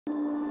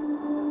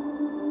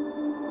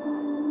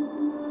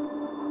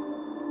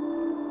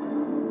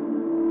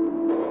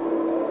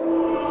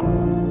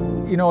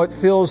You know, it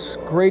feels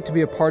great to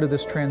be a part of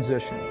this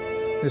transition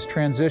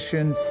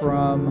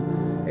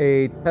from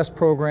a test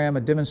program,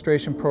 a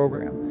demonstration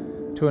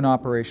program, to an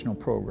operational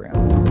program.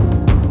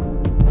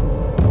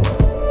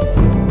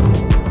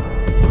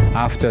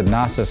 After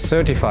NASA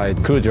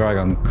certified Crew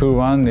Dragon,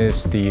 Crew-1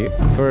 is the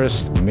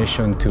first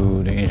mission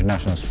to the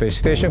International Space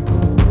Station.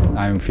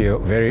 I feel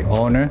very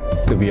honored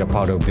to be a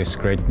part of this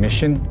great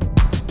mission.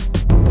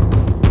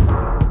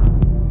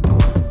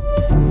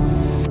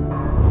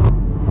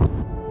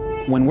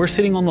 When we're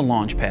sitting on the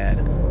launch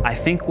pad, I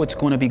think what's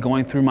going to be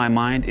going through my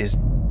mind is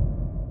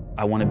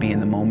I want to be in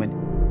the moment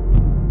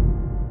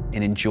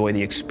and enjoy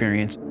the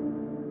experience.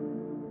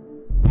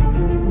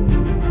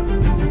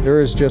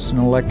 There is just an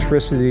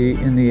electricity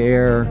in the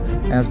air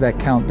as that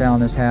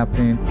countdown is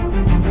happening.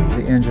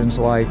 The engines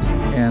light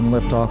and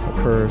liftoff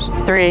occurs.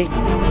 3,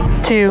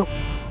 2,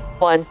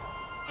 1.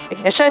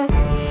 Ignition.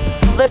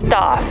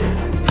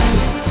 Liftoff.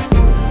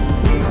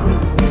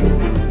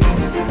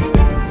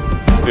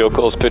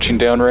 Vehicles pitching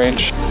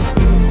downrange.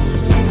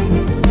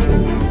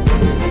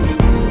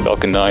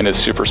 Falcon 9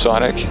 is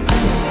supersonic.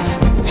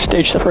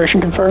 Stage separation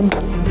confirmed.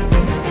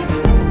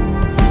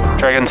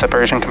 Dragon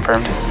separation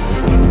confirmed.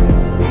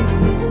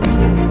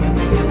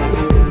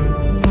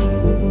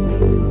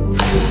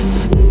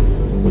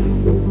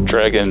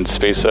 Dragon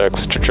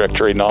SpaceX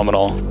trajectory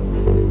nominal.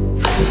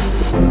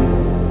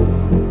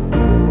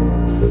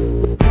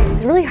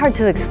 It's really hard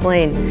to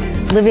explain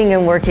living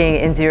and working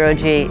in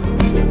zero-G.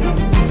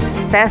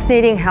 It's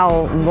fascinating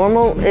how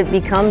normal it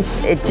becomes.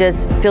 It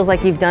just feels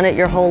like you've done it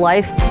your whole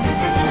life.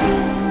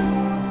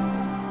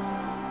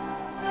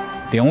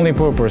 The only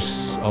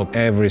purpose of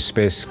every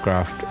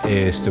spacecraft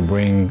is to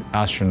bring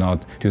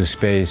astronauts to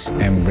space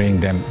and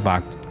bring them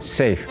back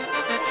safe.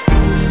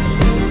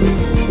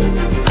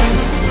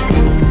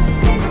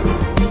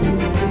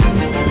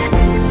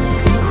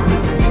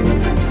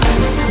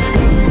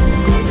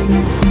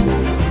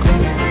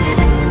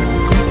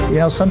 You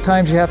know,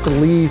 sometimes you have to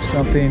leave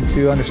something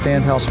to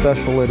understand how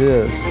special it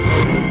is.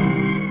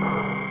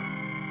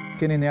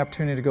 Getting the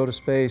opportunity to go to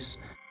space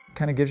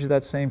kind of gives you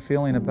that same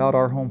feeling about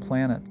our home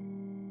planet.